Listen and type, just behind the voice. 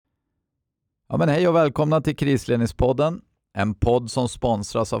Ja, men hej och välkomna till Krisledningspodden. En podd som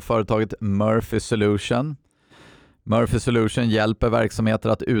sponsras av företaget Murphy Solution. Murphy Solution hjälper verksamheter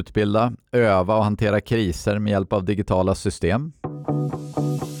att utbilda, öva och hantera kriser med hjälp av digitala system.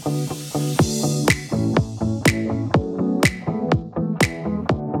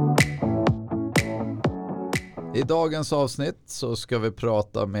 I dagens avsnitt så ska vi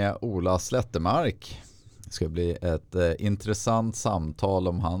prata med Ola Slettemark. Det ska bli ett intressant samtal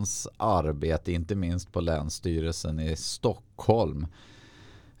om hans arbete, inte minst på Länsstyrelsen i Stockholm.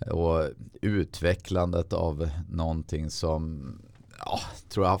 Och utvecklandet av någonting som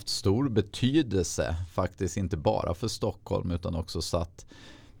tror jag haft stor betydelse. Faktiskt inte bara för Stockholm utan också satt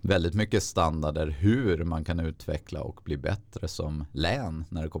väldigt mycket standarder hur man kan utveckla och bli bättre som län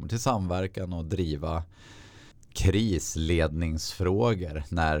när det kommer till samverkan och driva krisledningsfrågor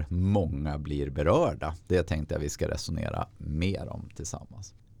när många blir berörda. Det tänkte jag vi ska resonera mer om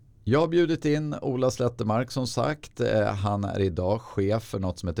tillsammans. Jag har bjudit in Ola Slettemark som sagt. Han är idag chef för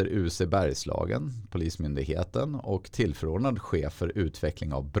något som heter UC Bergslagen, Polismyndigheten, och tillförordnad chef för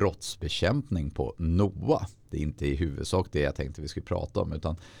utveckling av brottsbekämpning på NOA. Det är inte i huvudsak det jag tänkte vi skulle prata om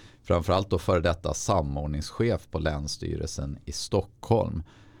utan framförallt då för detta samordningschef på Länsstyrelsen i Stockholm.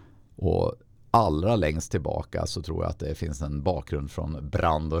 Och allra längst tillbaka så tror jag att det finns en bakgrund från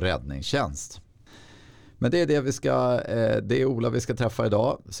brand- och räddningstjänst. Men det är det är Ola vi ska träffa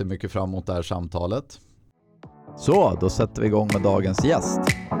idag. Ser mycket fram emot det här samtalet. Så, då sätter vi igång med dagens gäst.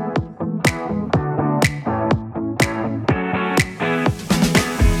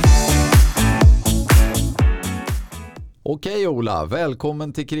 Okej Ola,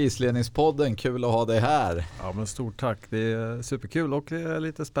 välkommen till Krisledningspodden. Kul att ha dig här. Ja, men stort tack. Det är superkul och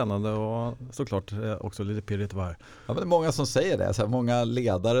lite spännande och såklart också lite pirrigt att vara här. Ja, men det är många som säger det. Så här, många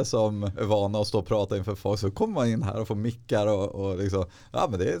ledare som är vana att stå och prata inför folk, så kommer man in här och får mickar och liksom, ja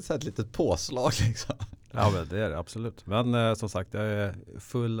men det är så här ett litet påslag liksom. Ja, men det är det absolut. Men som sagt, jag är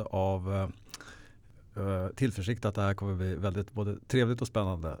full av tillförsikt att det här kommer bli väldigt både trevligt och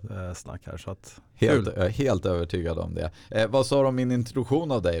spännande snack här. Så att, jag är helt övertygad om det. Vad sa du om min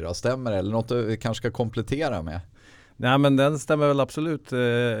introduktion av dig då? Stämmer det? Eller något du kanske ska komplettera med? Nej, men den stämmer väl absolut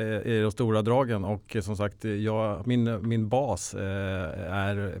i de stora dragen. Och som sagt, min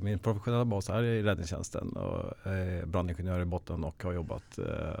professionella bas är i räddningstjänsten och brandingenjör i botten och har jobbat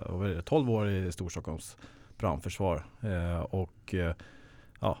 12 år i Storstockholms brandförsvar.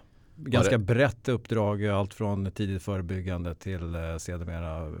 Ganska brett uppdrag, allt från tidigt förebyggande till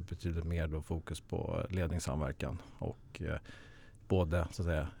sedermera betydligt mer då fokus på ledningssamverkan och både så att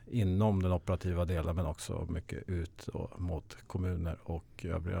säga inom den operativa delen men också mycket ut mot kommuner och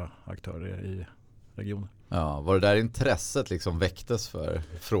övriga aktörer i regionen. Ja, var det där intresset liksom väcktes för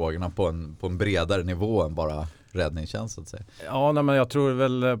frågorna på en bredare nivå än bara räddningstjänst så att säga? Ja, men jag tror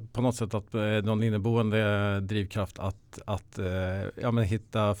väl på något sätt att någon inneboende drivkraft att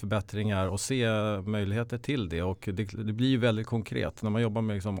hitta förbättringar och se möjligheter till det. Och det blir ju väldigt konkret när man jobbar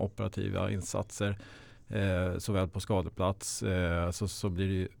med liksom operativa insatser såväl på skadeplats så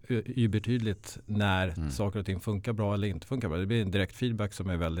blir det ju betydligt när saker och ting funkar bra eller inte funkar bra. Det blir en direkt feedback som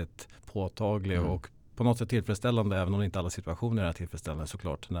är väldigt påtaglig och på något sätt tillfredsställande, även om inte alla situationer är tillfredsställande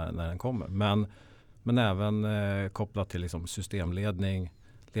såklart när den kommer. Men även kopplat till liksom systemledning,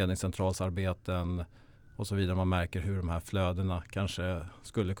 ledningscentralsarbeten och så vidare. Man märker hur de här flödena kanske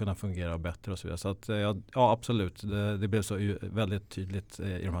skulle kunna fungera bättre och så vidare. Så att, ja, absolut. Det blev så väldigt tydligt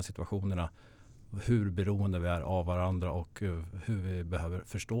i de här situationerna hur beroende vi är av varandra och hur vi behöver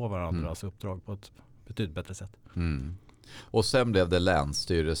förstå varandras uppdrag på ett betydligt bättre sätt. Mm. Och sen blev det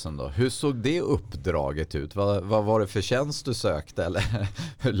Länsstyrelsen då. Hur såg det uppdraget ut? Vad var det för tjänst du sökte? Eller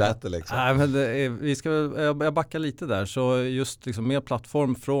hur lät det liksom? Nej, men jag backar lite där. Så just liksom med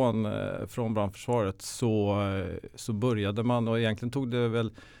plattform från brandförsvaret så började man, och egentligen tog det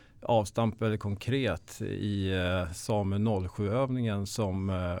väl avstamp väldigt konkret i SAMU 07-övningen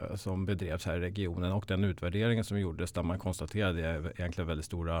som bedrevs här i regionen och den utvärderingen som gjordes där man konstaterade egentligen väldigt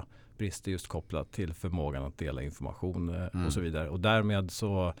stora brister just kopplat till förmågan att dela information och så vidare. Och därmed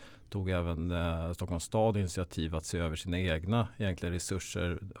så tog även Stockholms stad initiativ att se över sina egna egentligen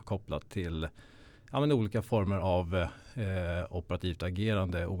resurser kopplat till olika former av operativt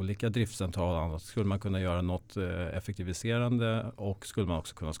agerande, olika driftcentraler. Skulle man kunna göra något effektiviserande och skulle man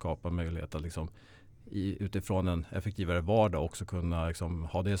också kunna skapa möjlighet att liksom utifrån en effektivare vardag också kunna liksom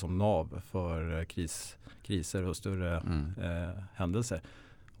ha det som nav för kriser och större händelser.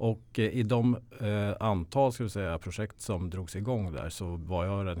 Och i de antal projekt som drogs igång där så var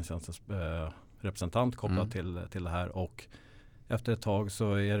jag räddningstjänstens representant kopplat till det här, och efter ett tag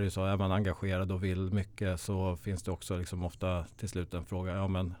så är det ju så, är man engagerad och vill mycket så finns det också liksom ofta till slut en fråga,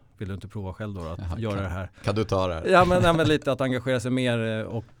 vill du inte prova själv då att göra det här? Kan du ta det här? Ja, men lite att engagera sig mer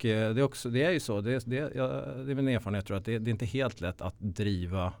och det är ju så. Det är min erfarenhet tror jag, att det är inte helt lätt att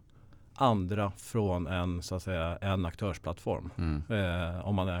driva andra från en aktörsplattform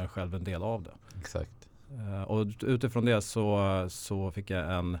om man är själv en del av det. Exakt. Och utifrån det så fick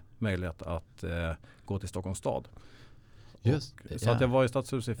jag en möjlighet att gå till Stockholms stad. Så att jag var i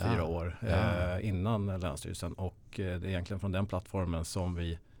Stadshuset i 4 år innan Länsstyrelsen, och det är egentligen från den plattformen som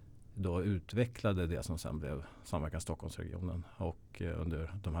vi då utvecklade det som sen blev Samverkan Stockholmsregionen, och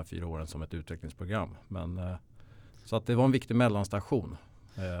under de här 4 åren som ett utvecklingsprogram. Så att det var en viktig mellanstation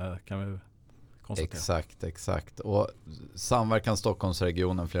kan vi konstatera. Exakt. Och Samverkan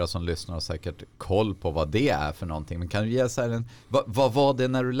Stockholmsregionen, flera som lyssnar har säkert koll på vad det är för någonting. Men kan du ge sig vad var det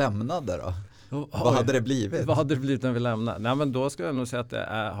när du lämnade då? Vad hade det blivit? Vad hade det blivit när vi lämnade? Nej, men då ska jag nog säga att det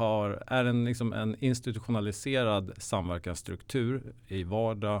är en institutionaliserad samverkansstruktur i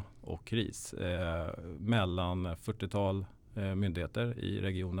vardag och kris mellan 40-tal myndigheter i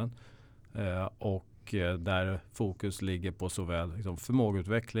regionen. Och där fokus ligger på såväl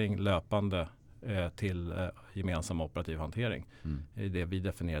förmågeutveckling löpande till gemensam operativ hantering. Det är det vi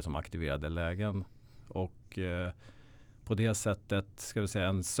definierar som aktiverade lägen. Och på det sättet ska vi säga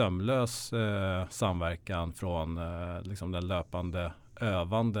en sömlös samverkan från den löpande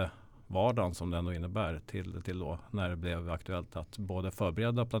övande vardagen som det ändå innebär till då när det blev aktuellt att både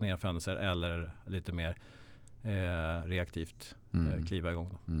förbereda, planera för händelser eller lite mer reaktivt kliva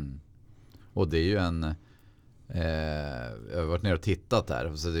igång. Och det är ju jag har varit ner och tittat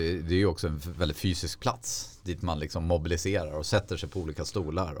där, så det är ju också en väldigt fysisk plats dit man mobiliserar och sätter sig på olika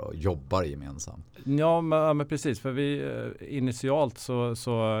stolar och jobbar gemensamt. Ja, men precis, för vi initialt så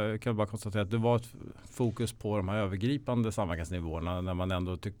kan jag bara konstatera att det var ett fokus på de här övergripande samverkansnivåerna när man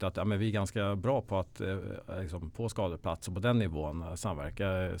ändå tyckte att vi är ganska bra på att på skadeplats och på den nivån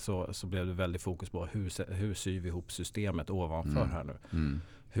samverka, så blev det väldigt fokus på hur syr vi ihop systemet ovanför här nu.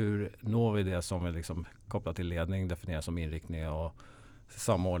 Hur når vi det som är kopplat till ledning, definieras som inriktning och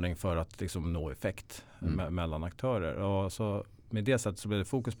samordning för att nå effekt mellan aktörer. Och så med det sättet så blir det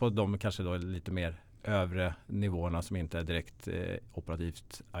fokus på de kanske då lite mer övre nivåerna som inte är direkt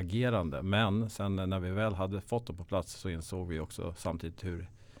operativt agerande. Men sen när vi väl hade fått dem på plats så insåg vi också samtidigt hur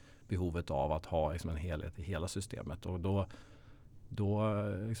behovet av att ha en helhet i hela systemet. Och då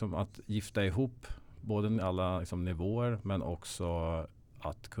att gifta ihop både alla nivåer men också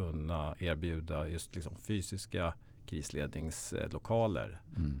att kunna erbjuda just fysiska krisledningslokaler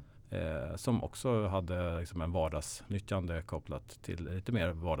som också hade en vardagsnyttjande kopplat till lite mer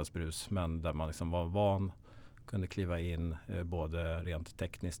vardagsbrus, men där man var van, kunde kliva in både rent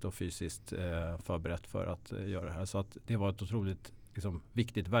tekniskt och fysiskt förberett för att göra det här. Så att det var ett otroligt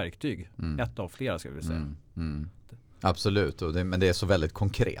viktigt verktyg. Ett av flera ska vi säga. Absolut, men det är så väldigt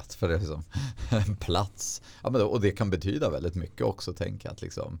konkret för det är en plats. Ja, och det kan betyda väldigt mycket också, tänker jag.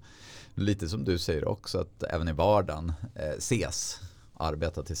 Att lite som du säger också, att även i vardagen ses,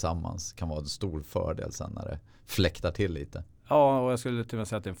 arbeta tillsammans kan vara en stor fördel sen när det fläktar till lite. Ja, och jag skulle till och med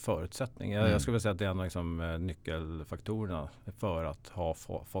säga att det är en förutsättning. Jag skulle säga att det är en av nyckelfaktorerna för att ha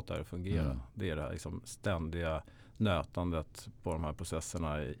fått det att fungera. Det är det här ständiga nötandet på de här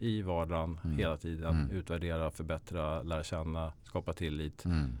processerna i vardagen hela tiden. Utvärdera, förbättra, lära känna, skapa tillit.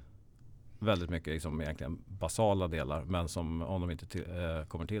 Väldigt mycket egentligen basala delar, men som om de inte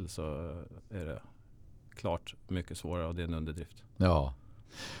kommer till så är det klart mycket svårare och det är en underdrift. Ja.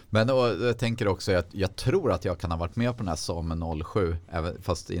 Men jag tänker också att jag tror att jag kan ha varit med på den här SAME 07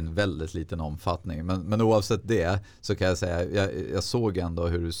 fast i en väldigt liten omfattning. Men oavsett det så kan jag säga jag såg ändå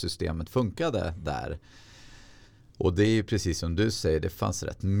hur systemet funkade där. Och det är ju precis som du säger, det fanns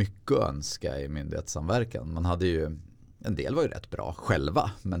rätt mycket att önska i myndighetssamverkan. Man hade ju, en del var ju rätt bra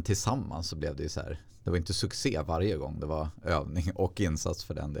själva, men tillsammans så blev det ju så här, det var inte succé varje gång, det var övning och insats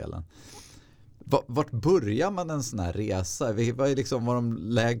för den delen. Vart börjar man en sån här resa? Vad är var de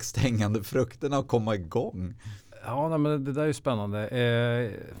lägst hängande frukterna att komma igång? Ja, men det där är ju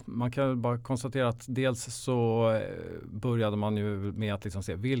spännande. Man kan bara konstatera att dels så började man ju med att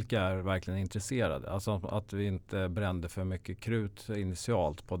se vilka är verkligen intresserade. Alltså att vi inte brände för mycket krut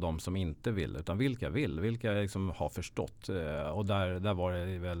initialt på de som inte vill, utan vilka vill, vilka har förstått. Och där var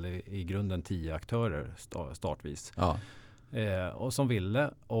det väl i grunden 10 aktörer startvis. Ja. Och som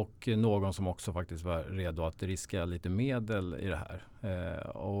ville, och någon som också faktiskt var redo att riska lite medel i det här.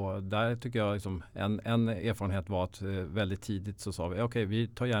 Och där tycker jag en erfarenhet var att väldigt tidigt så sa vi okej, vi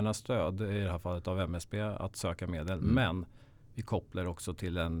tar gärna stöd i det här fallet av MSB att söka medel, men vi kopplar också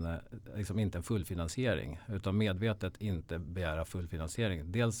till liksom inte en fullfinansiering utan medvetet inte begära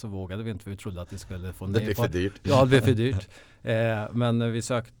fullfinansiering. Dels så vågade vi inte för vi trodde att vi skulle få det blir för dyrt. Ja, det blir för dyrt. Men vi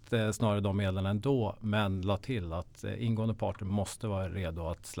sökte snarare de medlen ändå, men la till att ingående parter måste vara redo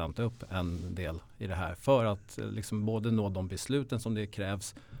att slanta upp en del i det här för att liksom både nå de besluten som det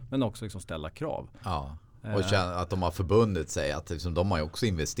krävs men också liksom ställa krav. Ja. Och känna att de har förbundit sig att liksom, de har ju också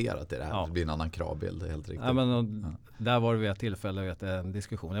investerat i det här. Ja. Det blir en annan kravbild helt riktigt. Ja, men, där var det vid ett tillfälle en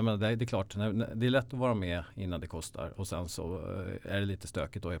diskussion. Jag menar, det är klart, det är lätt att vara med innan det kostar och sen så är det lite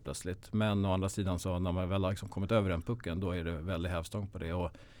stökigt då helt plötsligt. Men å andra sidan så när man väl har liksom kommit över den pucken då är det väldigt hävstång på det.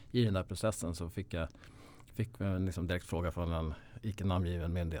 Och i den här processen så fick vi en liksom direkt fråga från en icke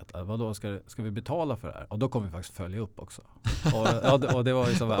namngiven myndighet. Vadå, ska vi betala för det här? Och då kommer vi faktiskt följa upp också. Och det var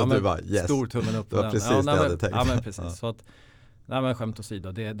liksom yes. Stor tummen upp. Det var precis det jag hade tänkt. Ja, men precis. Så att, skämt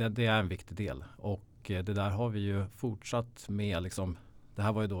åsido, det är en viktig del. Och det där har vi ju fortsatt med. Liksom, det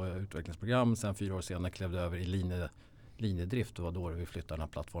här var ju då utvecklingsprogram. Sen 4 år senare klev det över i linjedrift. Och då vi flyttade den här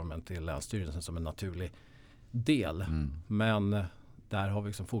plattformen till Länsstyrelsen som en naturlig del. Men där har vi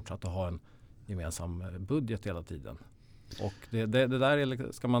liksom fortsatt att ha en gemensam budget hela tiden. Och det där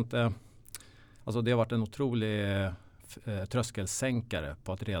är, ska man inte... Alltså det har varit en otrolig tröskelsänkare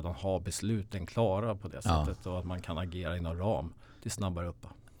på att redan ha besluten klara på det sättet och att man kan agera inom ram till snabbare upp.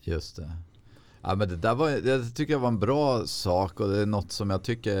 Just det. Ja, men det tycker jag var en bra sak och det är något som jag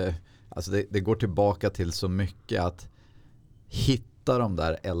tycker, alltså det går tillbaka till så mycket att hitta de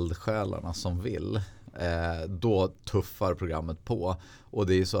där eldsjälarna som vill. Då tuffar programmet på och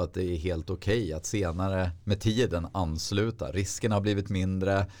det är så att det är helt okej att senare med tiden ansluta. Risken har blivit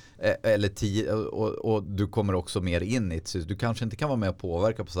mindre och du kommer också mer in i det. Du kanske inte kan vara med och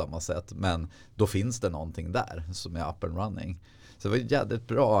påverka på samma sätt men då finns det någonting där som är up and running. Så det var jävligt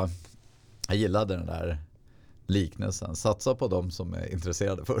bra. Jag gillade den där liknelsen. Satsa på dem som är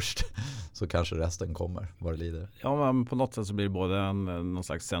intresserade först så kanske resten kommer vad det lider. Ja, men på något sätt så blir det både någon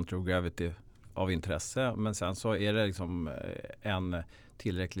slags center of gravity av intresse men sen så är det liksom en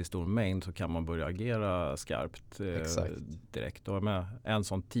tillräckligt stor mängd så kan man börja agera skarpt direkt. Och med en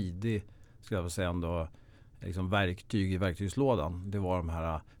sån tidig skulle jag säga ändå liksom verktyg i verktygslådan det var de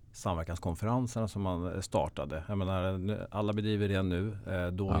här samverkanskonferenserna som man startade. Jag menar, alla bedriver det nu.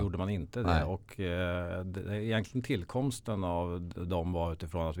 Då gjorde man inte det. Nej. Och egentligen tillkomsten av dem var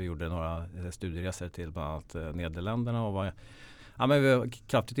utifrån att vi gjorde några studieresor till bland annat Nederländerna och men vi var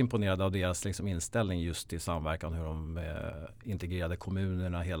kraftigt imponerade av deras liksom inställning just till samverkan, hur de integrerade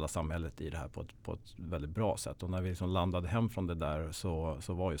kommunerna, hela samhället i det här på ett väldigt bra sätt. Och när vi liksom landade hem från det där så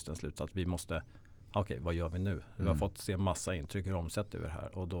var just en slutsats att vi måste, okej, vad gör vi nu? Vi har fått se massa intryck, hur omsätter vi det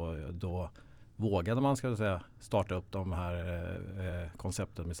här? Och då vågade man starta upp de här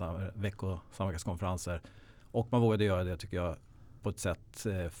koncepten med veckosamverkanskonferenser. Och man vågade göra det tycker jag på ett sätt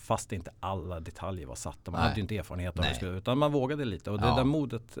fast inte alla detaljer var satta. Man hade ju inte erfarenhet av det utan man vågade lite. Och det där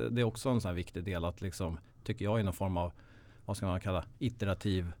modet, det är också en sån här viktig del att liksom, tycker jag, i någon form av, vad ska man kalla,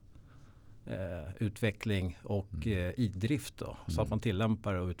 iterativ utveckling och idrift då. Så att man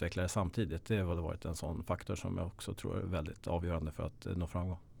tillämpar och utvecklar det samtidigt. Det har väl varit en sån faktor som jag också tror är väldigt avgörande för att nå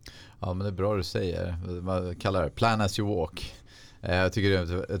framgång. Ja, men det är bra du säger. Man kallar det plan as you walk. Jag tycker det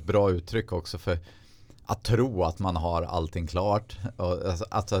är ett bra uttryck också för att tro att man har allting klart.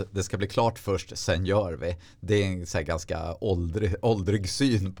 Alltså, det ska bli klart först, sen gör vi. Det är en så här ganska åldrig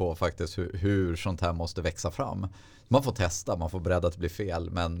syn på faktiskt hur sånt här måste växa fram. Man får testa, man får bredda att det blir fel,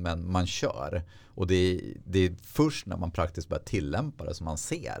 men man kör. Och det är först när man praktiskt börjar tillämpa det som man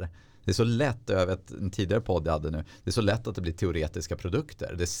ser. Det är så lätt, jag vet en tidigare podd jag hade nu, det är så lätt att det blir teoretiska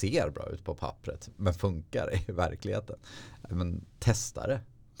produkter. Det ser bra ut på pappret, men funkar i verkligheten. Men testa det.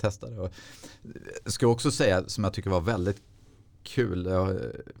 Och jag ska också säga, som jag tycker var väldigt kul,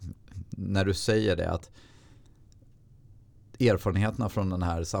 när du säger det, att erfarenheterna från den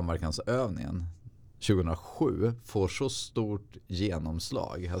här samverkansövningen 2007 får så stort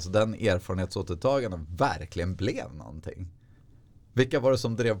genomslag. Alltså den erfarenhetsåtertaganden verkligen blev någonting. Vilka var det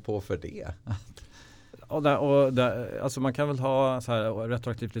som drev på för det? Alltså man kan väl ha så här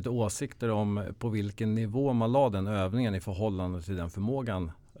retroaktivt lite åsikter om på vilken nivå man la den övningen i förhållande till den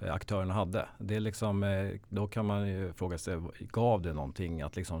förmågan aktörerna hade. Det är liksom, då kan man ju fråga sig, gav det någonting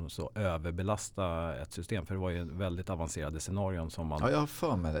att liksom så överbelasta ett system? För det var ju väldigt avancerade scenarion som man... Ja, jag har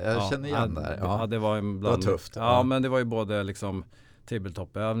för mig det. Jag känner igen det. Ja, det var tufft. Ja, men det var ju både liksom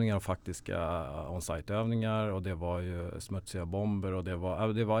tabletop-övningar och faktiska on-site-övningar, och det var ju smutsiga bomber, och det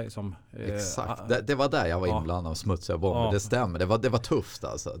var som... Exakt, det var där jag var inblandad av smutsiga bomber, det stämmer. Det var tufft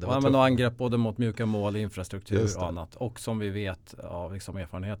alltså. Det var tufft. Men angrepp både mot mjuka mål, infrastruktur och annat. Och som vi vet av liksom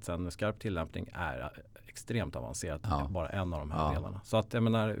erfarenhet sen, skarp tillämpning är extremt avancerat. Bara en av de här delarna. Så att jag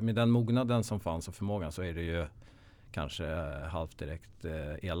menar, med den mognaden som fanns och förmågan, så är det ju kanske halvt direkt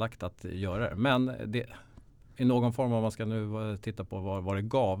elakt att göra det. Men det, i någon form, om man ska nu titta på vad det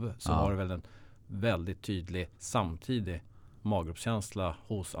gav, så var det väl en väldigt tydlig samtidig maggruppskänsla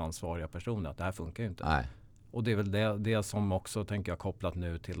hos ansvariga personer att det här funkar ju inte. Nej. Och det är väl det som också, tänker jag, kopplat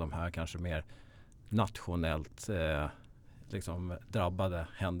nu till de här kanske mer nationellt liksom drabbade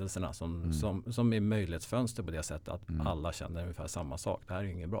händelserna som är möjlighetsfönster på det sättet att alla känner ungefär samma sak. Det här är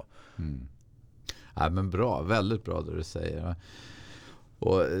inget bra. Ja, men bra, väldigt bra det du säger.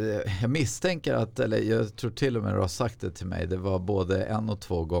 Och jag misstänker att, eller jag tror till och med du har sagt det till mig, det var både 1 och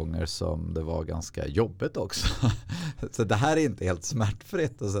 2 gånger som det var ganska jobbigt också. Så det här är inte helt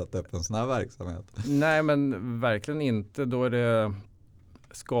smärtfritt att sätta upp en sån här verksamhet. Nej, men verkligen inte. Då är det,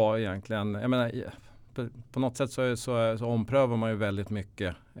 ska egentligen, jag menar, på något sätt så omprövar man ju väldigt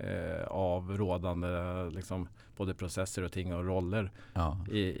mycket av rådande liksom, både processer och ting och roller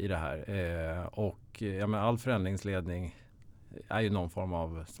i det här. Och jag menar, all förändringsledning är ju någon form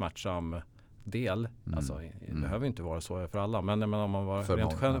av smärtsam del. Alltså, det behöver inte vara så för alla, men om man var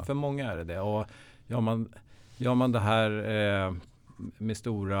för många är det. Och gör man det här med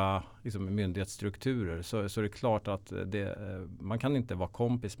stora liksom, myndighetsstrukturer, så är det klart att man kan inte vara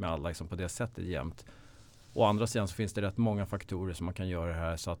kompis med alla liksom, på det sättet jämt. Å andra sidan så finns det rätt många faktorer som man kan göra det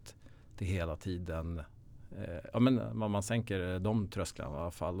här så att det hela tiden man sänker de trösklarna i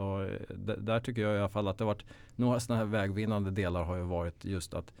alla fall. Och där tycker jag i alla fall att det har varit några sådana här vägvinnande delar, har ju varit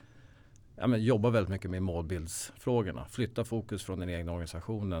just att jobba väldigt mycket med målbildsfrågorna. Flytta fokus från den egna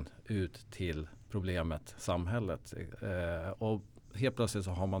organisationen ut till problemet, samhället. Och helt plötsligt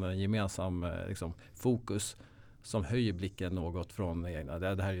så har man en gemensam liksom, fokus som höjer blicken något från det egna.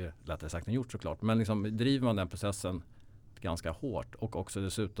 Det här är ju lättare sagt än gjort såklart. Men liksom, driver man den processen ganska hårt, och också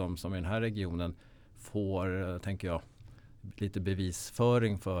dessutom som i den här regionen får, tänker jag, lite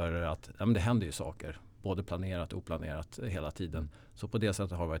bevisföring för att det händer ju saker. Både planerat och oplanerat hela tiden. Så på det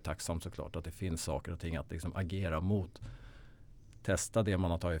sättet har jag varit tacksam såklart att det finns saker och ting att liksom agera mot. Testa det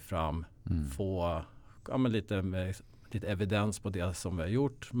man har tagit fram. Få lite evidens på det som vi har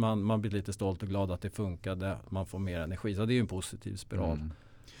gjort. Man blir lite stolt och glad att det funkade. Man får mer energi. Så det är ju en positiv spiral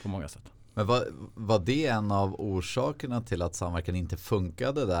på många sätt. Men var det en av orsakerna till att samverkan inte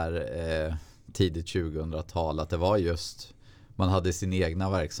funkade där tidigt 2000-tal? Att det var just, man hade sin egna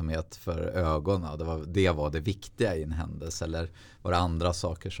verksamhet för ögonen. Det var det viktiga i en händelse, eller var det andra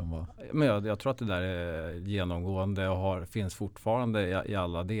saker som var? Men jag tror att det där är genomgående och finns fortfarande i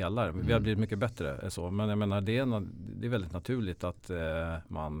alla delar. Vi har blivit mycket bättre så, men jag menar det är väldigt naturligt att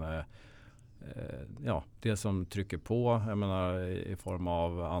det som trycker på, jag menar, i form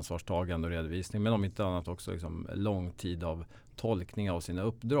av ansvarstagande och redovisning, men om inte annat också liksom lång tid av tolkning av sina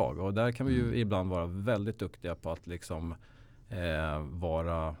uppdrag. Och där kan vi ju ibland vara väldigt duktiga på att liksom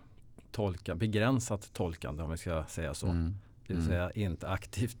vara begränsat tolkande, om vi ska säga så. Det vill säga inte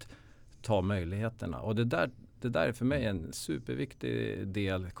aktivt ta möjligheterna. Och det där är för mig en superviktig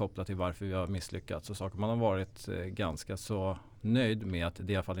del kopplat till varför vi har misslyckats. Och saker man har varit ganska så nöjd med att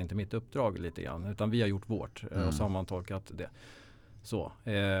det i alla fall inte är mitt uppdrag lite grann. Utan vi har gjort vårt och så har man tolkat det. Så,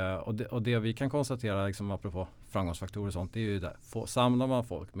 och det vi kan konstatera liksom, apropå framgångsfaktorer och sånt, det är ju där. Samlar man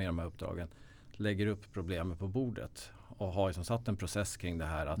folk med de här uppdragen, lägger upp problemet på bordet och har liksom satt en process kring det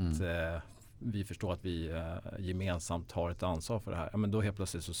här att vi förstår att vi gemensamt har ett ansvar för det här. Men då helt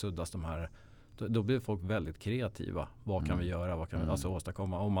plötsligt så suddas de här, då blir folk väldigt kreativa. Vad kan vi göra? Vad kan vi alltså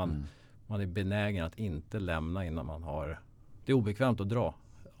åstadkomma? Om man är benägen att inte lämna innan man har, det är obekvämt att dra,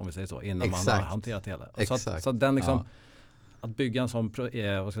 om vi säger så, innan man har hanterat det hela. Så den liksom, att bygga en sån,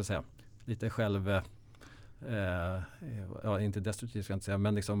 vad ska jag säga, lite själv, inte destruktivt ska jag inte säga,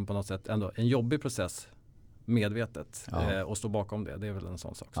 men liksom på något sätt ändå en jobbig process medvetet och stå bakom det. Det är väl en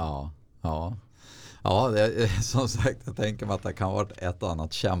sån sak. Ja, som sagt, jag tänker mig att det kan ha varit ett och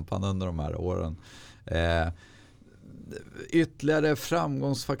annat kämpande under de här åren. Ytterligare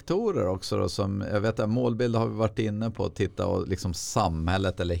framgångsfaktorer också då, som jag vet att målbild har vi varit inne på att titta och liksom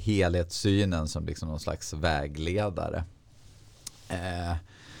samhället eller helhetssynen som liksom någon slags vägledare.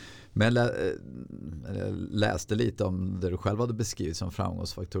 Men jag läste lite om det du själv hade beskrivit som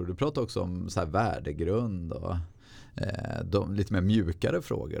framgångsfaktorer. Du pratade också om så här värdegrund och lite mer mjukare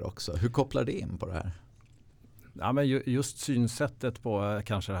frågor också. Hur kopplar det in på det här? Ja, men just synsättet på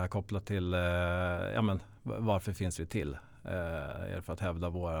kanske det här kopplat till varför finns vi till? Är det för att hävda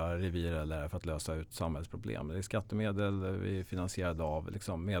våra revir eller är det för att lösa ut samhällsproblem? Det är skattemedel vi är finansierade av,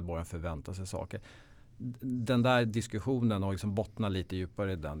 liksom medborgaren förväntar sig saker. Den där diskussionen och liksom bottna lite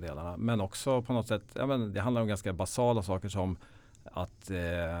djupare i den delarna. Men också på något sätt, det handlar om ganska basala saker som att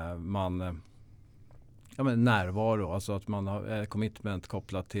närvaro, alltså att man har commitment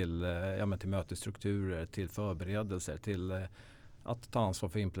kopplat till mötesstrukturer, till förberedelser, till att ta ansvar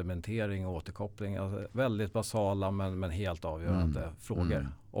för implementering och återkoppling. Alltså väldigt basala men helt avgörande frågor.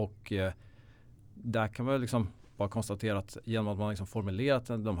 Och där kan man liksom bara konstatera att genom att man liksom formulerat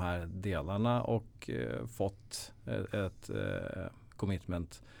de här delarna och fått ett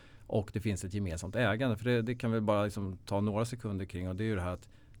commitment och det finns ett gemensamt ägande. För det kan vi bara liksom ta några sekunder kring, och det är ju det här att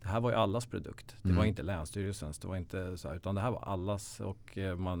det här var ju allas produkt. Det var inte Länsstyrelsens, det var inte så här, utan det här var allas, och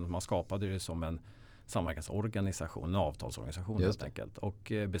man skapade det som en samverkansorganisation, en avtalsorganisation helt enkelt,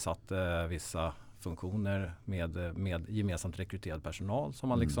 och besatte vissa funktioner med gemensamt rekryterad personal som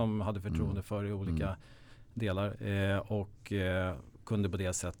man liksom hade förtroende för i olika delar och kunde på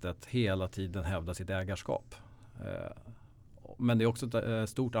det sättet hela tiden hävda sitt ägarskap. Men det är också ett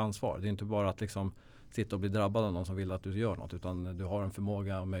stort ansvar. Det är inte bara att liksom sitta och bli drabbad av någon som vill att du gör något, utan du har en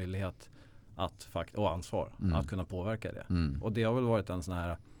förmåga och möjlighet och ansvar att kunna påverka det. Och det har väl varit en sån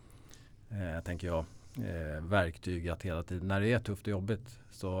här, tänker jag, verktyg att hela tiden när det är tufft och jobbigt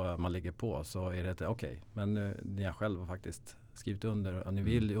så man ligger på, så är det okej, men ni har själva faktiskt skrivit under och ni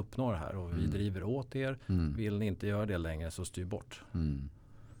vill uppnå det här och vi driver åt er. Vill ni inte göra det längre så styr bort.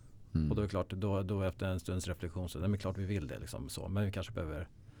 Och då är det klart, då efter en stunds reflektion så är det klart vi vill det liksom så, men vi kanske behöver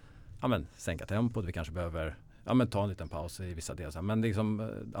sänka tempot, vi kanske behöver ta en liten paus i vissa delar. Men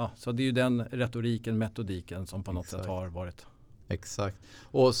liksom, så det är ju den retoriken, metodiken som på något sätt har varit. Exakt.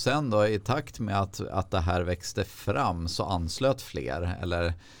 Och sen då i takt med att det här växte fram så anslöt fler,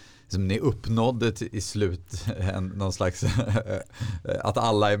 eller som ni uppnådde i slut någon slags att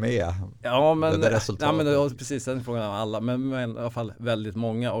alla är med. Ja, men det var precis den frågan av alla, men i alla fall väldigt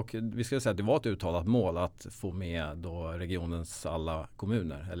många, och vi skulle säga att det var ett uttalat mål att få med då regionens alla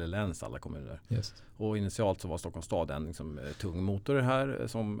kommuner eller länets alla kommuner. Just. Och initialt så var Stockholms stad en liksom, tung motor här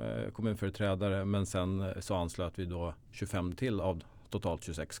som kommunföreträdare, men sen så anslöt vi då 25 till av totalt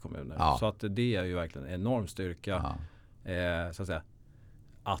 26 kommuner. Ja. Så att det är ju verkligen en enorm styrka så att säga,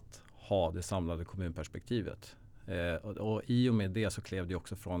 att ha det samlade kommunperspektivet. Och i och med det så klev det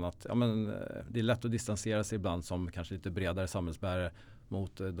också från att det är lätt att distansera sig ibland som kanske lite bredare samhällsbärare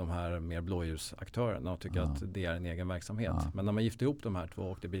mot de här mer blåljusaktörerna och tycker att det är en egen verksamhet. Men när man gifter ihop de här två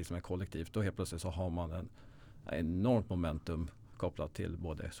och det blir som ett kollektivt, då helt plötsligt så har man en enormt momentum kopplat till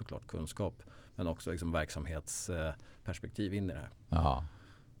både såklart kunskap men också liksom verksamhetsperspektiv in i det här. Ja,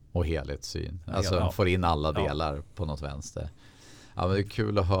 och helhetssyn. Alltså får in alla delar på något vänster. Ja, men det är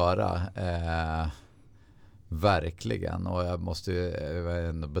kul att höra. Verkligen. Och jag måste ju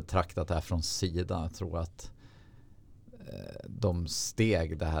betrakta det här från sidan. Jag tror att de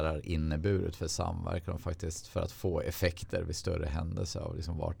steg det här har inneburit för samverkan och faktiskt för att få effekter vid större händelser av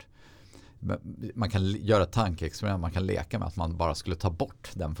liksom vart. Man kan göra tankeexperiment, man kan leka med att man bara skulle ta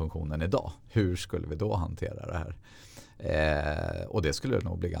bort den funktionen idag. Hur skulle vi då hantera det här? Och det skulle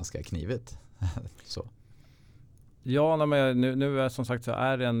nog bli ganska knivigt. Så. Ja, men nu är som sagt så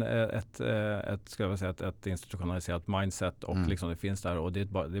är det ett institutionaliserat mindset och liksom det finns där och det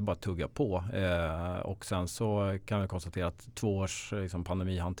är bara att tugga på. Och sen så kan vi konstatera att 2 års liksom,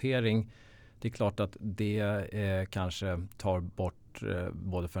 pandemihantering, det är klart att det kanske tar bort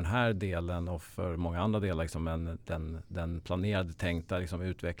både för den här delen och för många andra delar liksom den planerade tänkta liksom,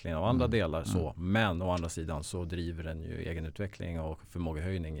 utvecklingen av andra delar. Så. Men å andra sidan så driver den ju egen utveckling och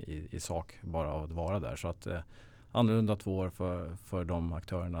förmågehöjning i sak bara av att vara där. Så att annorlunda 2 år för de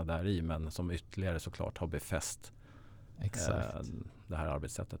aktörerna där i, men som ytterligare såklart har befäst det här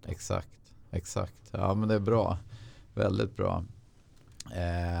arbetssättet. Exakt. Ja, men det är bra. Väldigt bra.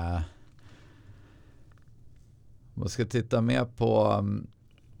 Man ska titta mer på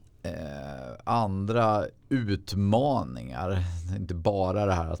andra utmaningar. Inte bara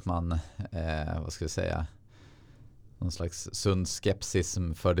det här att man, vad ska jag säga, någon slags sund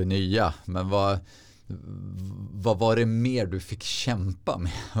skepsism för det nya. Men vad var det mer du fick kämpa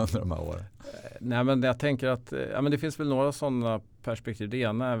med under de här åren? Nej, men jag tänker att men det finns väl några sådana perspektiv. Det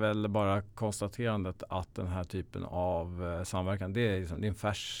ena är väl bara konstaterandet att den här typen av samverkan, det är en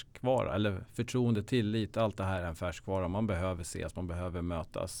färskvara. Eller förtroende, tillit, allt det här är en färskvara. Man behöver ses, man behöver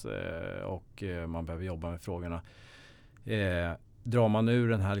mötas och man behöver jobba med frågorna. Drar man ur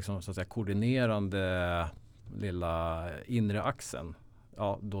den här liksom, så att säga, koordinerande lilla inre axeln,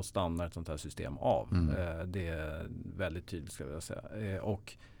 ja, då stannar ett sånt här system av. Det är väldigt tydligt, ska jag säga.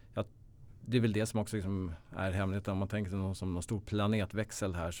 Och jag det är väl det som också liksom är hemligt. Om man tänker sig som någon stor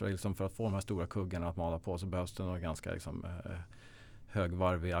planetväxel här, så liksom för att få de här stora kuggarna att mala på så behövs det nog ganska liksom,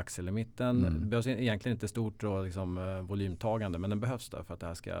 högvarv i axel i mitten. Det behövs egentligen inte stort och liksom, volymtagande, men den behövs där för att det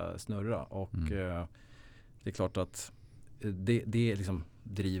här ska snurra. Och det är klart att det liksom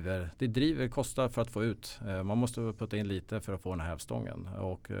driver kostar för att få ut. Man måste putta in lite för att få den här hävstången.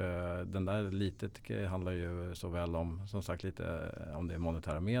 Och den där litet handlar ju såväl om, som sagt, lite om det är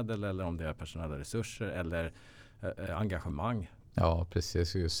monetära medel eller om det är personella resurser eller engagemang. Ja,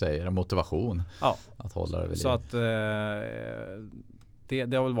 precis. Jag säger motivation att hålla det vid liv. Så att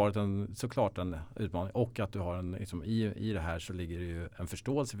det har väl varit såklart en utmaning, och att du har liksom, i det här så ligger det ju en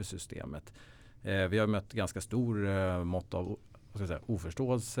förståelse för systemet. Vi har mött ganska stor mått av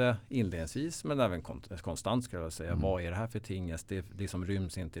oförståelse inledningsvis, men även konstant skulle jag säga. Vad är det här för tingest? Det liksom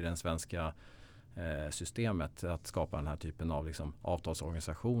ryms inte i den svenska systemet att skapa den här typen av liksom,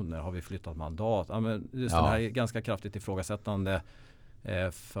 avtalsorganisationer. Har vi flyttat mandat? Ja, men just det här är ganska kraftigt ifrågasättande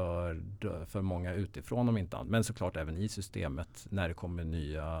för många utifrån om inte annat. Men såklart även i systemet när det kommer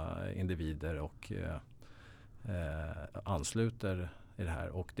nya individer och ansluter i det här.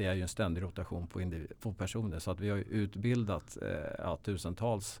 Och det är ju en ständig rotation på personer. Så att vi har ju utbildat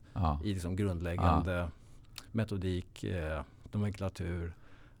tusentals i liksom grundläggande metodik, nomenklatur,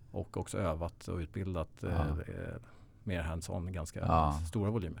 och också övat och utbildat mer hands-on ganska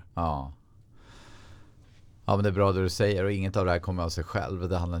stora volymer. Ja, men det är bra det du säger, och inget av det här kommer av sig själv.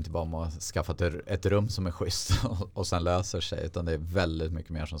 Det handlar inte bara om att skaffa ett rum som är schysst och sen löser sig, utan det är väldigt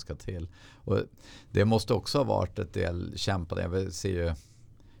mycket mer som ska till. Och det måste också ha varit ett del kämpande. Jag ser ju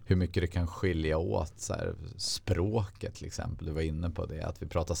hur mycket det kan skilja åt så här, språket till exempel. Du var inne på det, att vi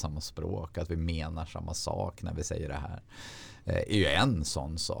pratar samma språk, att vi menar samma sak när vi säger det här. Är ju en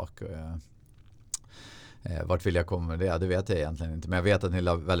sån sak. Vart vill jag komma med det? Det vet jag egentligen inte. Men jag vet att ni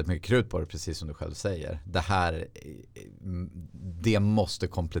la väldigt mycket krut på det, precis som du själv säger. Det måste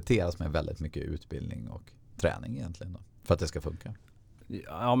kompletteras med väldigt mycket utbildning och träning egentligen då, för att det ska funka.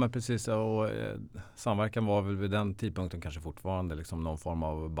 Ja, men precis. Och samverkan var väl vid den tidpunkten kanske fortfarande liksom någon form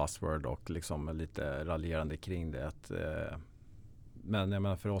av buzzword och liksom lite raljerande kring det. Men jag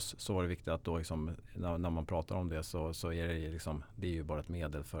menar, för oss så var det viktigt att då liksom, när man pratar om det så är det liksom, det är ju bara ett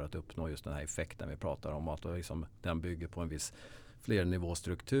medel för att uppnå just den här effekten vi pratar om. Att då liksom, den bygger på en viss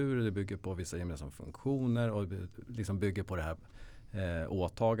flernivåstruktur, det bygger på vissa gemensamma funktioner och liksom bygger på det här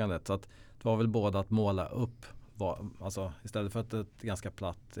åtagandet. Så att det var väl både att måla upp, alltså istället för att ett ganska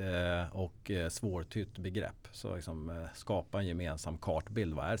platt och svårtytt begrepp, så liksom, skapa en gemensam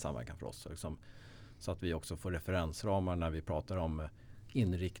kartbild. Vad är samverkan för oss? Liksom, så att vi också får referensramar när vi pratar om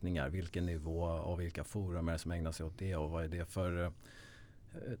inriktningar, vilken nivå och vilka forum är det som ägnar sig åt det, och vad är det för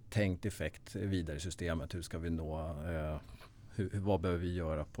tänkt effekt vidare i systemet. Hur ska vi nå, vad behöver vi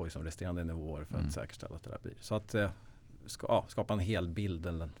göra på liksom resterande nivåer för att säkerställa att det där blir. Så att skapa en hel bild,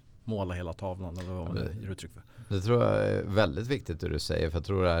 eller måla hela tavlan, eller vad man ger uttryck för. Det tror jag är väldigt viktigt det du säger, för jag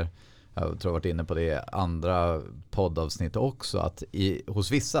tror jag har varit inne på det i andra poddavsnitt också, att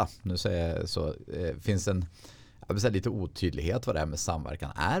hos vissa, nu säger jag så, finns en lite otydlighet vad det här med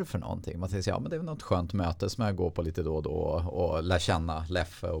samverkan är för någonting. Man säger men det är väl något skönt möte som jag går på lite då och då och lär känna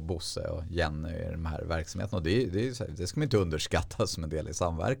Leffe och Bosse och Jenny i de här verksamheterna. Och det ska man inte underskatta som en del i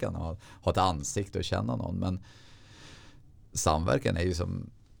samverkan, att ha ett ansikte och känna någon. Men samverkan är ju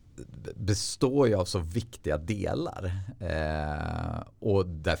består ju av så viktiga delar. Och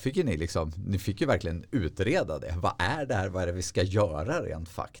där fick ju ni fick ju verkligen utreda det. Vad är det här? Vad är det vi ska göra rent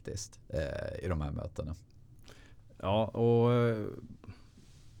faktiskt i de här mötena? Ja, och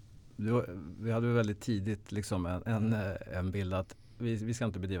vi hade väldigt tidigt liksom en bild att vi ska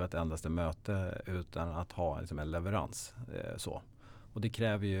inte bedriva ett endaste möte utan att ha liksom en leverans. Så. Och det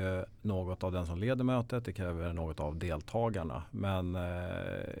kräver ju något av den som leder mötet, det kräver något av deltagarna. Men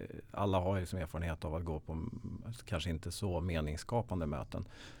alla har ju som erfarenhet av att gå på kanske inte så meningsskapande möten.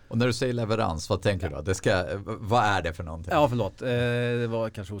 Och när du säger leverans, vad tänker du då? Vad är det för någonting? Ja, förlåt. Det var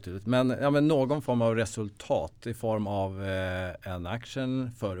kanske otydligt. Men någon form av resultat i form av en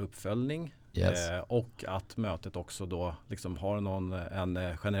action för uppföljning. Yes. Och att mötet också då liksom har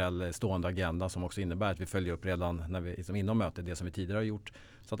en generell stående agenda som också innebär att vi följer upp redan när vi liksom inom mötet det som vi tidigare har gjort.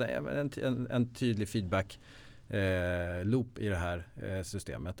 Så att det är en tydlig feedback loop i det här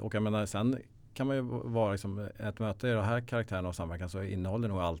systemet. Och jag menar, sen kan man ju vara liksom, ett möte i den här karaktären av samverkan så innehåller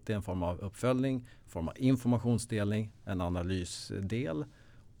nog alltid en form av uppföljning, en form av informationsdelning, en analysdel,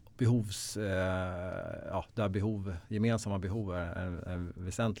 där gemensamma behov är en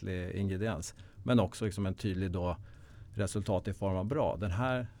väsentlig ingrediens. Men också liksom en tydlig resultat i form av bra. Den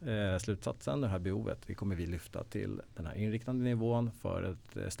här slutsatsen, det här behovet, vi kommer vi lyfta till den här inriktande nivån för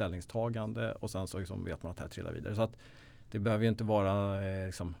ett ställningstagande och sen så liksom vet man att det här trillar vidare. Så att det behöver ju inte vara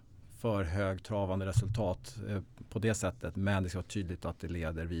liksom för högtravande resultat på det sättet, men det ska vara tydligt att det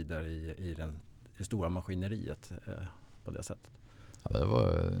leder vidare i det stora maskineriet på det sättet. Ja, det var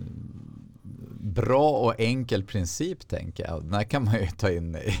en bra och enkel princip, tänker jag. Den här kan man ju ta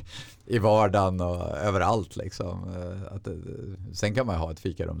in i vardagen och överallt. Liksom. Sen kan man ju ha ett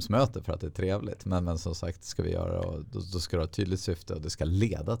fikarumsmöte för att det är trevligt. Men som sagt, ska vi göra och då ska det ha ett tydligt syfte och det ska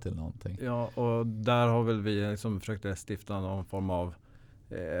leda till någonting. Ja, och där har väl vi liksom försökt stifta någon form av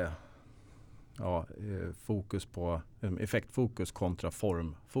fokus på effektfokus kontra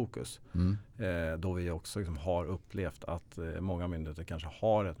formfokus. Då vi också liksom har upplevt att många myndigheter kanske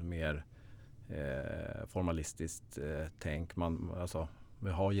har ett mer formalistiskt tänk. Vi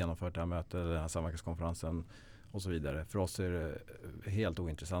har genomfört det här mötet, den här samverkanskonferensen och så vidare. För oss är det helt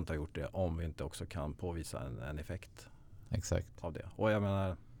ointressant att ha gjort det om vi inte också kan påvisa en effekt. Exakt. Av det. Och jag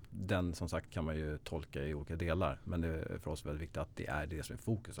menar, den som sagt kan man ju tolka i olika delar, men det är för oss väldigt viktigt att det är det som är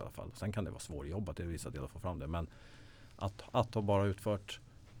fokus i alla fall. Sen kan det vara svårjobbat i vissa delar att få fram det, men att ha bara utfört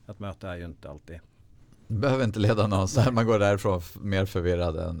ett möte är ju inte alltid. Det behöver inte leda någonstans. Man går därifrån mer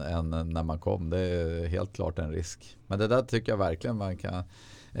förvirrad än när man kom. Det är helt klart en risk. Men det där tycker jag verkligen man kan.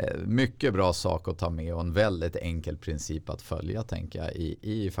 Mycket bra sak att ta med och en väldigt enkel princip att följa, tänker jag,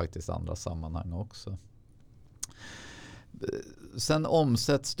 i faktiskt andra sammanhang också. Sen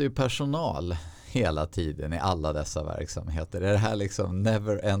omsätts det ju personal hela tiden i alla dessa verksamheter. Är det här liksom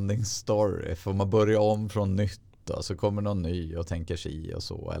never ending story? Får man börja om från nytt då? Så kommer någon ny och tänker sig och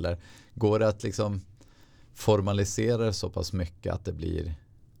så? Eller går det att liksom formalisera det så pass mycket att det blir,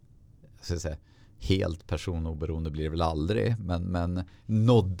 ska jag säga, helt personoberoende blir det väl aldrig, men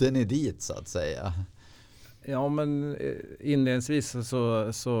nådde ni dit så att säga? Ja, men inledningsvis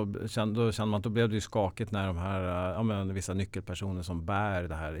så kände man att då blev det ju skakigt när de här vissa nyckelpersoner som bär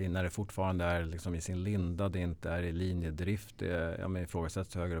det här, när det fortfarande är liksom i sin linda, det inte är i linjedrift, det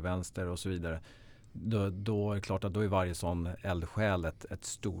ifrågasätts höger och vänster och så vidare. Då är det klart att då är varje sån eldsjäl ett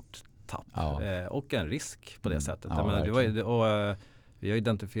stort tapp och en risk på det sättet. Ja, vi har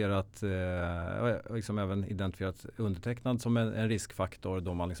identifierat liksom även identifierat undertecknad som en riskfaktor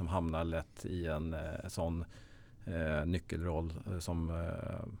då man liksom hamnar lätt i en sån nyckelroll som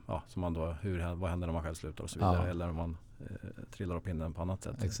man då, vad händer när man själv slutar och så vidare, eller om man trillar upp in på annat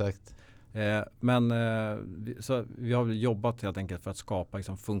sätt. Exakt. Så vi har jobbat helt enkelt för att skapa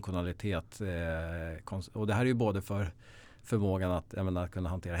liksom funktionalitet och det här är ju både för förmågan att kunna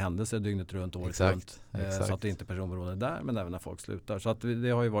hantera händelser dygnet runt, året runt. Så att det inte är personberoende där, men även när folk slutar. Så att det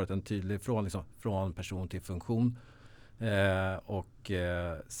har ju varit en tydlig från person till funktion.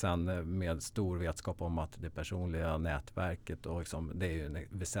 Sen med stor vetskap om att det personliga nätverket och liksom, det är ju en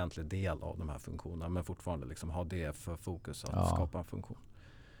väsentlig del av de här funktionerna, men fortfarande liksom ha det för fokus att skapa en funktion.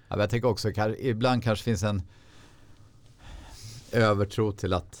 Ja, jag tänker också ibland kanske finns en övertro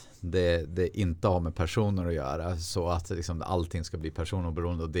till att det inte har med personer att göra, så att liksom allting ska bli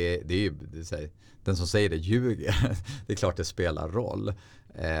personoberoende, och det är ju den som säger det ljuger. Det är klart det spelar roll.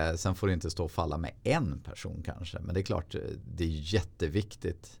 Sen får det inte stå och falla med en person kanske, men det är klart det är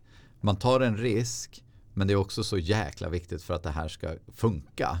jätteviktigt. Man tar en risk, men det är också så jäkla viktigt för att det här ska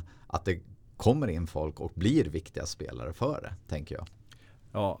funka, att det kommer in folk och blir viktiga spelare för det, tänker jag.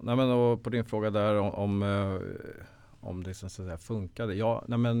 Ja, och på din fråga där om det så att säga funkade. Ja,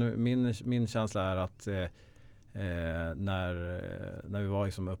 min känsla är att när vi var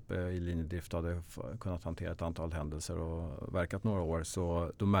liksom uppe i linjedrift och hade kunnat hantera ett antal händelser och verkat några år,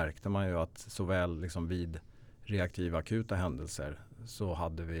 så då märkte man ju att såväl liksom vid reaktiva akuta händelser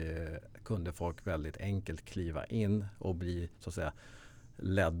så kunde folk väldigt enkelt kliva in och bli så att säga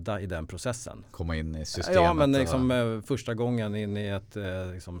ledda i den processen. Komma in i systemet. Ja, men liksom, första gången in i ett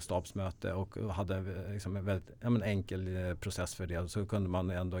liksom, stabsmöte och hade liksom, en väldigt enkel process för det, så kunde man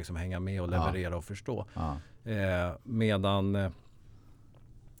ändå liksom, hänga med och leverera och förstå. Medan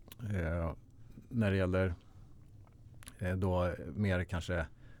när det gäller då mer kanske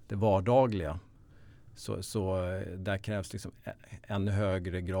det vardagliga, så där krävs liksom ännu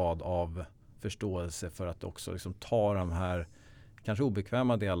högre grad av förståelse för att också liksom, ta de här kanske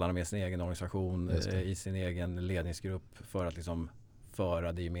obekväma delarna med sin egen organisation i sin egen ledningsgrupp för att liksom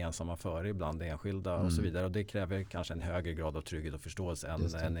föra det gemensamma före ibland det enskilda och så vidare. Och det kräver kanske en högre grad av trygghet och förståelse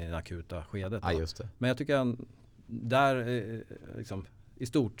än i det akuta skedet. Ja, just det. Men jag tycker där liksom, i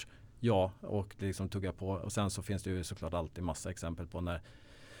stort och det liksom tog jag på. Och sen så finns det ju såklart alltid massa exempel på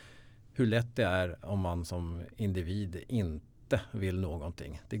hur lätt det är om man som individ inte vill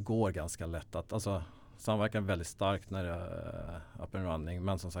någonting. Det går ganska lätt att Samverkan är väldigt starkt när det är up and running.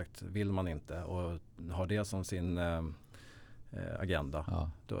 Men som sagt, vill man inte och har det som sin agenda,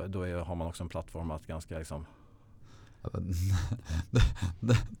 då har man också en plattform att ganska liksom...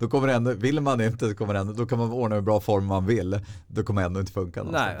 Då kommer det ändå, vill man inte så kommer det ändå, då kan man ordna hur bra form man vill, då kommer det ändå inte funka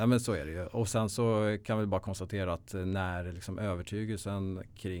någonstans. Nej, men så är det ju. Och sen så kan vi bara konstatera att när liksom övertygelsen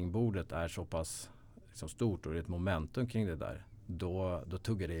kring bordet är så pass liksom stort och det är ett momentum kring det där, då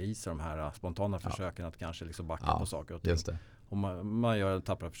tuggar det i sig de här spontana försöken att kanske liksom backa på saker och ting. Just det. Och man gör ett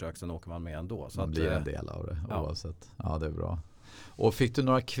tappra försök, sen åker man med ändå. Så man att, blir en del av det oavsett. Ja, det är bra. Och fick du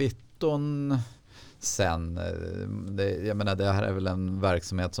några kvitton sen? Jag menar, det här är väl en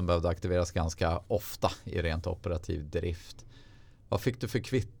verksamhet som behövde aktiveras ganska ofta i rent operativ drift. Vad fick du för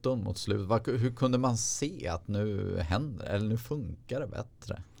kvitton mot slut? Hur kunde man se att nu händer eller nu funkar det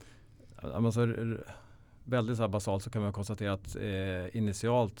bättre? Alltså, väldigt så här basalt så kan man konstatera att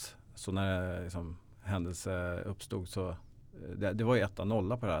initialt så när liksom, händelse uppstod så det var ju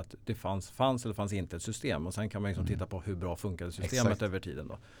 1-0 på det här. Att det fanns eller fanns inte ett system. Och sen kan man liksom titta på hur bra funkade systemet över tiden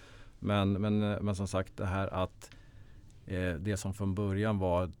då. Men som sagt det här att det som från början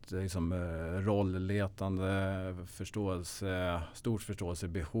var ett liksom, rollletande förståelse, stort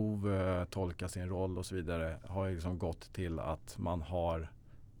förståelsebehov, tolka sin roll och så vidare har ju liksom gått till att man har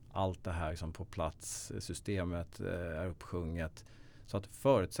allt det här liksom på plats, systemet är uppsjunget. Så att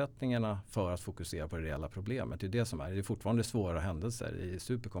förutsättningarna för att fokusera på det reella problemet, det är det som är. Det är fortfarande svåra händelser, det är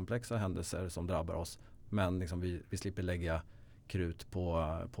superkomplexa händelser som drabbar oss. Men liksom vi slipper lägga krut på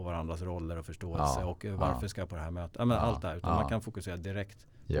varandras roller och förståelse och varför ska jag på det här mötet. Allt det här, utan man kan fokusera direkt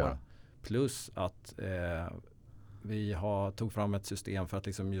på det. Plus att vi tog fram ett system för att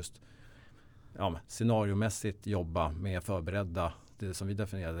liksom just scenariomässigt jobba med förberedda, det som vi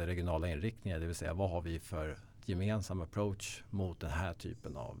definierade regionala inriktningar, det vill säga vad har vi för gemensam approach mot den här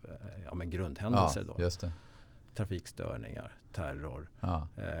typen av grundhändelser då. Just det. Trafikstörningar, terror,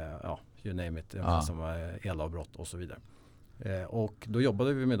 you name it, som elavbrott och så vidare. Och då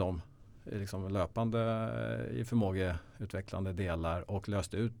jobbade vi med dem liksom löpande i förmågeutvecklande delar och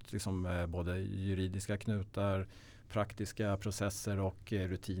löste ut liksom både juridiska knutar, praktiska processer och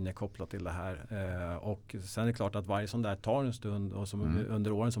rutiner kopplat till det här. Och sen är det klart att varje sån där tar en stund och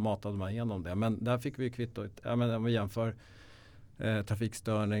under åren så matade man igenom det. Men där fick vi kvitto. Om vi jämför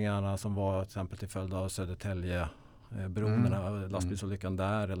trafikstörningarna som var till exempel till följd av Södertälje bron, lastbilsolyckan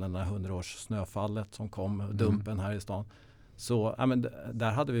där eller den här 100-års snöfallet som kom, dumpen här i stan. Så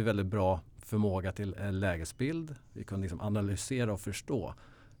där hade vi väldigt bra förmåga till lägesbild. Vi kunde liksom analysera och förstå.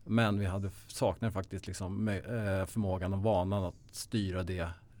 Men vi saknade faktiskt liksom förmågan och vanan att styra det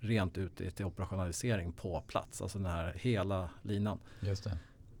rent ut till operationalisering på plats. Alltså den här hela linan. Just det.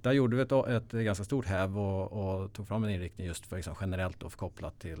 Där gjorde vi ett ganska stort häv och tog fram en inriktning just för liksom generellt och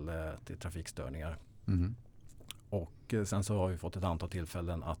kopplat till trafikstörningar. Och sen så har vi fått ett antal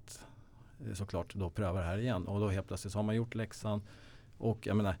tillfällen att såklart då pröva det här igen. Och då helt plötsligt så har man gjort läxan. Och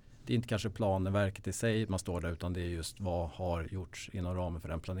jag menar, det är inte kanske planverket i sig man står där, utan det är just vad har gjorts inom ramen för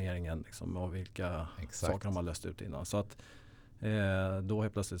den planeringen liksom, och vilka saker har man löst ut innan. Så att då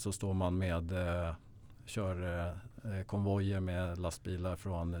helt plötsligt så står man med kör konvojer med lastbilar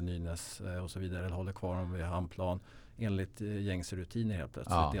från Nynäs och så vidare, eller håller kvar dem vid hamnplan enligt gängse rutiner helt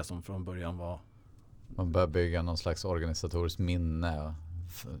plötsligt. Det som från början var... Man bör bygga någon slags organisatoriskt minne och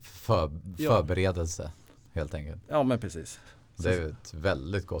förberedelse helt enkelt. Ja, men precis. Det är ett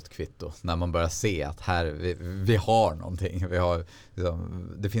väldigt gott kvitto när man börjar se att här vi har någonting.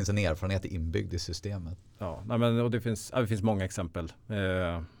 Det finns en erfarenhet inbyggd i systemet. Ja, och det finns många exempel.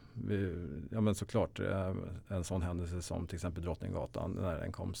 Men såklart en sån händelse som till exempel Drottninggatan, när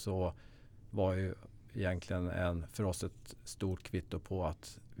den kom, så var ju egentligen för oss ett stort kvitto på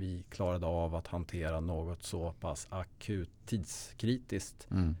att vi klarade av att hantera något så pass akut, tidskritiskt.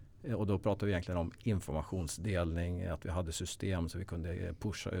 Och då pratar vi egentligen om informationsdelning, att vi hade system så vi kunde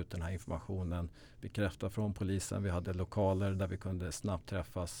pusha ut den här informationen, bekräfta från polisen. Vi hade lokaler där vi kunde snabbt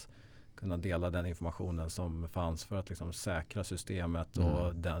träffas, kunna dela den informationen som fanns för att liksom säkra systemet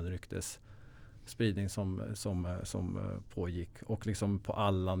och den ryktesspridning som pågick. Och liksom på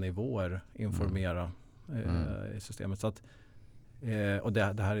alla nivåer informera i systemet. Så att, och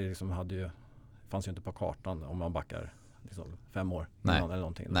det här är liksom fanns ju inte på kartan om man backar liksom 5 år innan eller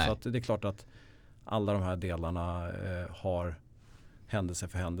någonting. Så att det är klart att alla de här delarna har händelse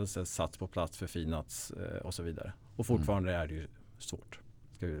för händelse satts på plats, förfinats och så vidare. Och fortfarande är det ju svårt.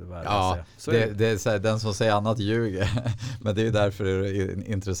 Ska vi säga. Det är så här, den som säger annat ljuger. Men det är därför det är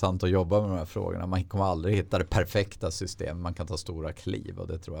intressant att jobba med de här frågorna. Man kommer aldrig hitta det perfekta system. Man kan ta stora kliv, och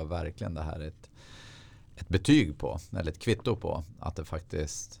det tror jag verkligen det här är ett betyg på, eller ett kvitto på att det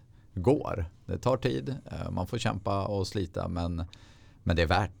faktiskt går. Det tar tid, man får kämpa och slita, men det är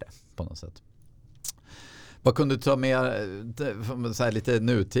värt det på något sätt. Vad kunde du ta med så här, lite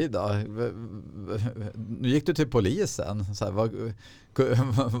nutid då? Nu gick du till polisen. Så här,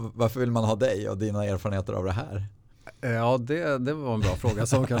 varför vill man ha dig och dina erfarenheter av det här? Ja, det var en bra fråga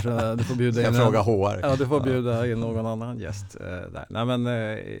som kanske du får bjuda in. Fråga HR. Ja, du får bjuda in någon annan gäst. Där. Nej, men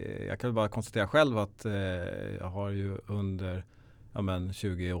jag kan bara konstatera själv att jag har ju under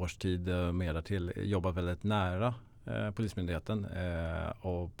 20 års tid mer därtill jobbat väldigt nära Polismyndigheten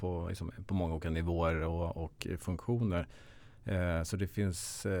och på många olika nivåer och funktioner. Så det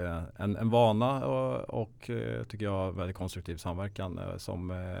finns en vana och tycker jag väldigt konstruktiv samverkan som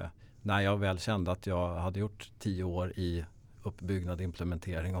när jag väl kände att jag hade gjort 10 år i uppbyggnad,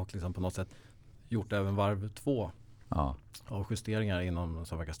 implementering och liksom på något sätt gjort även varv 2 och justeringar inom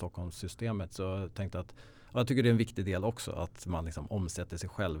Samverkan Stockholm-systemet, så tänkte att jag tycker det är en viktig del också att man liksom omsätter sig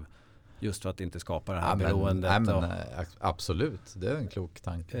själv. Just för att inte skapa det här beroendet. Absolut, det är en klok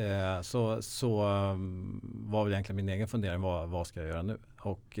tanke. Så var väl egentligen min egen fundering, vad ska jag göra nu?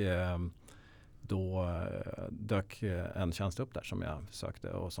 Och då dök en tjänst upp där som jag sökte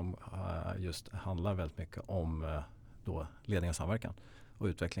och som just handlar väldigt mycket om då ledning och samverkan och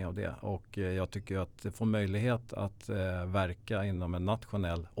utveckling av det. Och jag tycker att få möjlighet att verka inom en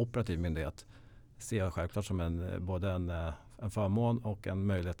nationell operativ myndighet ser jag självklart som både en förmån och en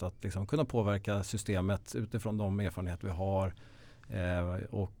möjlighet att liksom kunna påverka systemet utifrån de erfarenheter vi har.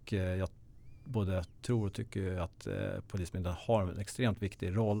 Och jag både tror och tycker att Polismyndigheten har en extremt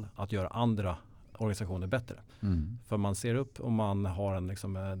viktig roll att göra andra organisationer bättre. För man ser upp och man har en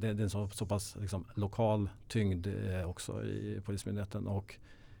det är en så pass lokal tyngd också i Polismyndigheten, och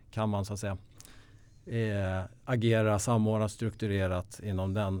kan man så att säga agera samordnat, strukturerat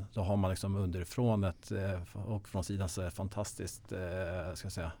inom den, då har man underifrån och från sidan så är ett fantastiskt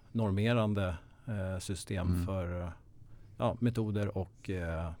normerande system för metoder och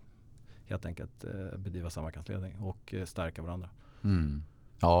helt enkelt bedriva samverkansledning och stärka varandra.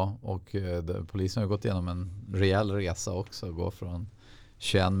 Ja, och polisen har gått igenom en rejäl resa också, gå från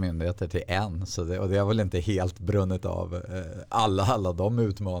 21 myndigheter till en, så det har väl inte helt brunnit av alla de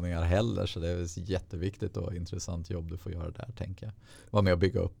utmaningar heller, så det är ett jätteviktigt och intressant jobb du får göra där, tänker jag. Var med att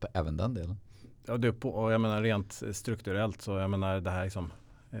bygga upp även den delen. Ja, och jag menar rent strukturellt, så jag menar det här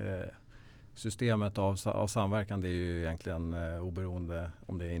systemet av samverkan, det är ju egentligen oberoende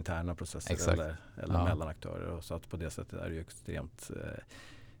om det är interna processer eller mellan aktörer, och så att på det sättet är det ju extremt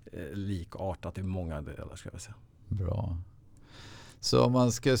likartat i många delar, ska jag säga. Bra. Så om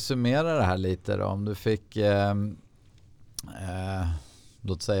man ska summera det här lite då, om du fick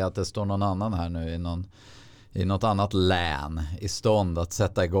låt säga att det står någon annan här nu i något annat län i stånd att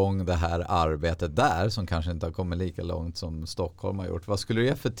sätta igång det här arbetet där, som kanske inte har kommit lika långt som Stockholm har gjort. Vad skulle du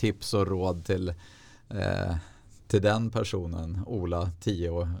ge för tips och råd till den personen, Ola, 10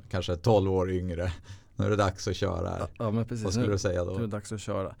 år, kanske 12 år yngre? Nu är det dags att köra. Ja, men precis. Vad skulle du säga då? Nu är det dags att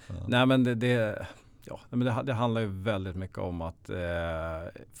köra. Ja. Nej, men det handlar ju väldigt mycket om att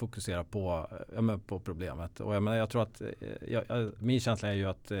fokusera på problemet. Och jag tror att min känsla är ju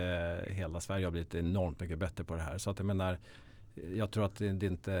att hela Sverige har blivit enormt mycket bättre på det här. Så att jag tror att det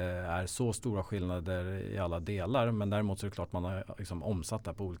inte är så stora skillnader i alla delar, men däremot så är det klart man har omsatt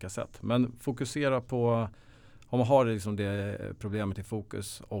det på olika sätt. Men fokusera på, om man har det problemet i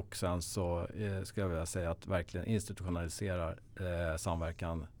fokus, och sen så skulle jag vilja säga att verkligen institutionalisera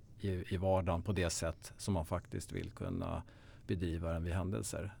samverkan i vardagen på det sätt som man faktiskt vill kunna bedriva den vid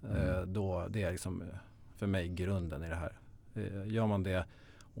händelser. Då det är för mig grunden i det här. Gör man det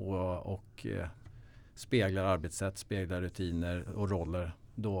och speglar arbetssätt, speglar rutiner och roller,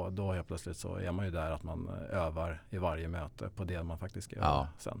 då helt plötsligt så är man ju där att man övar i varje möte på det man faktiskt ska göra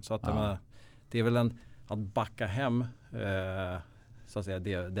sen. Så att det är väl att backa hem så att säga,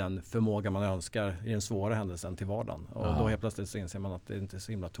 den förmåga man önskar i den svåra händelsen till vardagen. Och då helt plötsligt så inser man att det inte är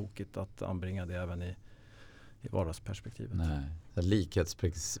så himla tokigt att anbringa det även i vardagsperspektivet. Nej.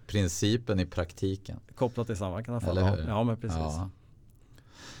 Likhetsprincipen i praktiken. Kopplat till samverkan i alla fall. Eller hur? Ja, men precis. Ja.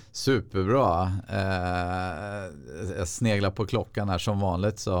 Superbra. Jag sneglar på klockan här. Som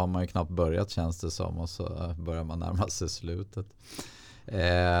vanligt så har man ju knappt börjat, känns det som, och så börjar man närma sig slutet.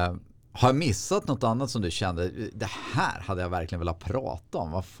 Har jag missat något annat som du kände, det här hade jag verkligen velat prata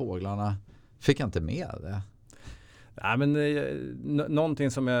om? Vad fåglarna, fick jag inte med det? Nej, men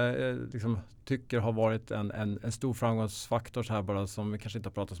någonting som jag tycker har varit en stor framgångsfaktor så här bara, som vi kanske inte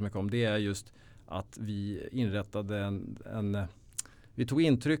har pratat så mycket om, det är just att vi inrättade vi tog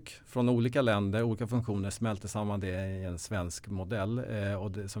intryck från olika länder, olika funktioner, smälte samman det i en svensk modell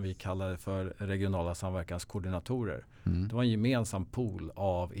och det som vi kallade för regionala samverkanskoordinatorer. Det var en gemensam pool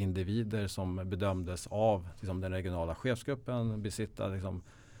av individer som bedömdes av liksom, den regionala chefsgruppen besitta liksom,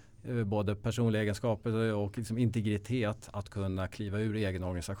 både personliga egenskaper och liksom, integritet att kunna kliva ur egen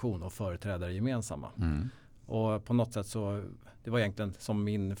organisation och företräda det gemensamma. Och på något sätt så, det var egentligen som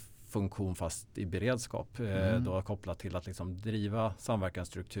min funktion fast i beredskap då kopplat till att liksom driva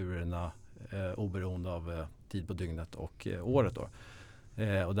samverkansstrukturerna oberoende av tid på dygnet och året då.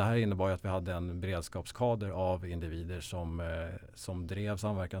 Och det här innebar ju att vi hade en beredskapskader av individer som drev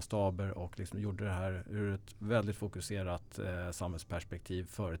samverkansstaber och liksom gjorde det här ur ett väldigt fokuserat samhällsperspektiv,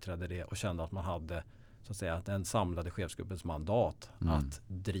 företrädde det och kände att man hade så att säga den samlade chefsgruppens mandat att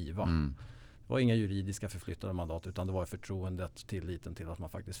driva. Det var inga juridiska förflyttade mandat utan det var förtroendet, tilliten till att man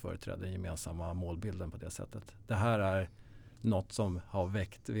faktiskt företrädde den gemensamma målbilden på det sättet. Det här är något som har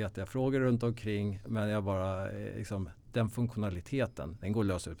väckt frågor runt omkring, men jag bara liksom, den funktionaliteten, den går att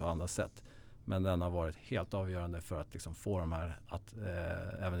lösa ut på andra sätt. Men den har varit helt avgörande för att liksom, få de här att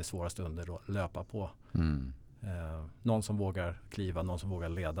även i svåra stunder då, löpa på. Någon som vågar kliva, någon som vågar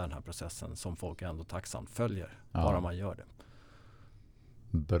leda den här processen som folk ändå tacksamt följer, bara man gör det.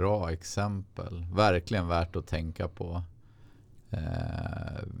 Bra exempel. Verkligen värt att tänka på.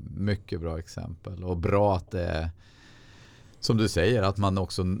 Mycket bra exempel. Och bra att det är, som du säger, att man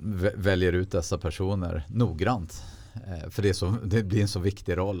också väljer ut dessa personer noggrant. För det blir en så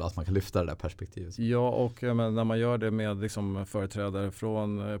viktig roll att man kan lyfta det där perspektivet. Ja, och när man gör det med liksom, företrädare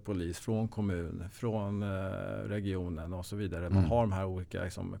från polis, från kommun, från regionen och så vidare. Man har de här olika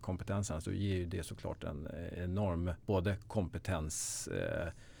liksom, kompetenserna, så ger ju det såklart en enorm både kompetens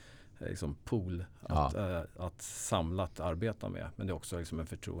liksom pool att samlat arbeta med. Men det är också liksom en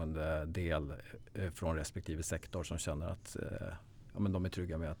förtroendedel från respektive sektor som känner att men de är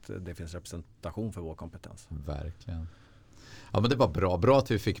trygga med att det finns representation för vår kompetens. Verkligen. Ja, men det var bra. Bra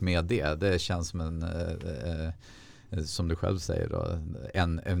att vi fick med det. Det känns som en, som du själv säger, då,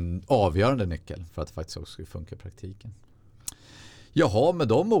 en avgörande nyckel för att det faktiskt också ska funka i praktiken. Jaha, med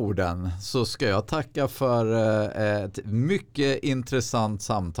de orden så ska jag tacka för ett mycket intressant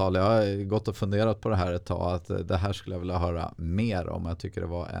samtal. Jag har gått och funderat på det här ett tag, att det här skulle jag vilja höra mer om. Jag tycker det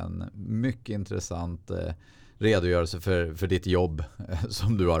var en mycket intressant redogörelse för ditt jobb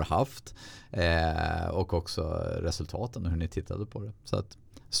som du har haft och också resultaten och hur ni tittade på det. Så att,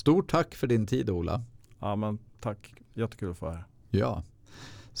 stort tack för din tid, Ola. Ja, men tack. Jättekul att få här. Ja.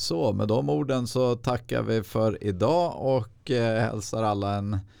 Så med de orden så tackar vi för idag och hälsar alla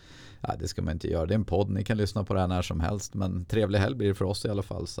en, det ska man inte göra, det är en podd, ni kan lyssna på det här när som helst, men trevlig helg blir det för oss i alla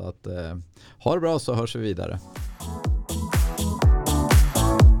fall, så att ha det bra så hörs vi vidare.